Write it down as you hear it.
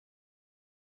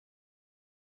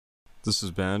This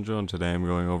is Banjo, and today I'm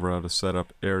going over how to set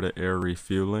up air-to-air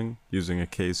refueling using a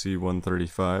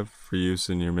KC-135 for use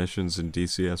in your missions in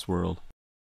DCS World.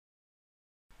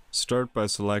 Start by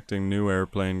selecting New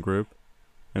Airplane Group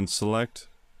and select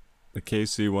the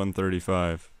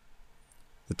KC-135.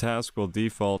 The task will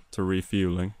default to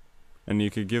refueling, and you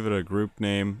could give it a group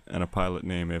name and a pilot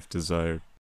name if desired.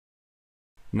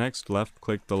 Next,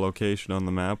 left-click the location on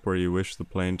the map where you wish the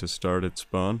plane to start its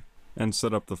spawn, and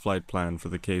set up the flight plan for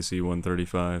the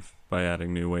KC-135 by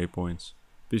adding new waypoints.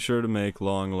 Be sure to make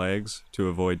long legs to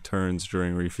avoid turns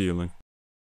during refueling.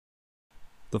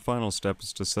 The final step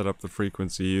is to set up the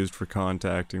frequency used for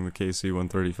contacting the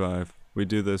KC-135. We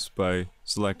do this by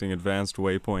selecting Advanced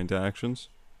Waypoint Actions,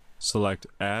 select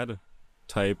Add,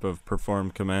 Type of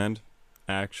Performed Command,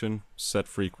 Action, Set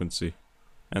Frequency,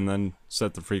 and then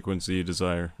set the frequency you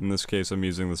desire. In this case, I'm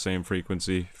using the same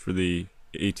frequency for the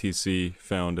ATC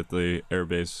found at the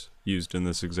airbase used in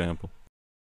this example.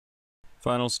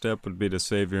 Final step would be to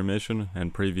save your mission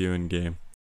and preview in-game.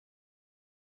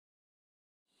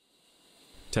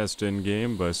 Test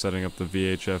in-game by setting up the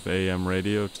VHF AM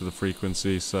radio to the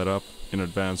frequency set up in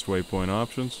Advanced Waypoint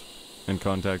Options, and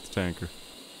contact the tanker.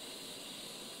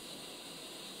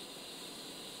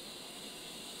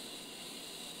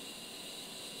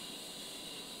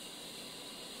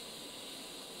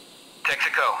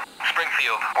 Texaco,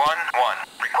 Springfield, 1-1.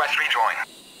 Request rejoin.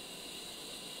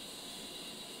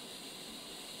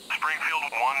 Springfield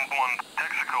 1-1.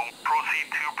 Texaco, proceed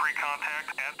to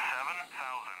pre-contact at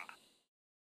 7,000.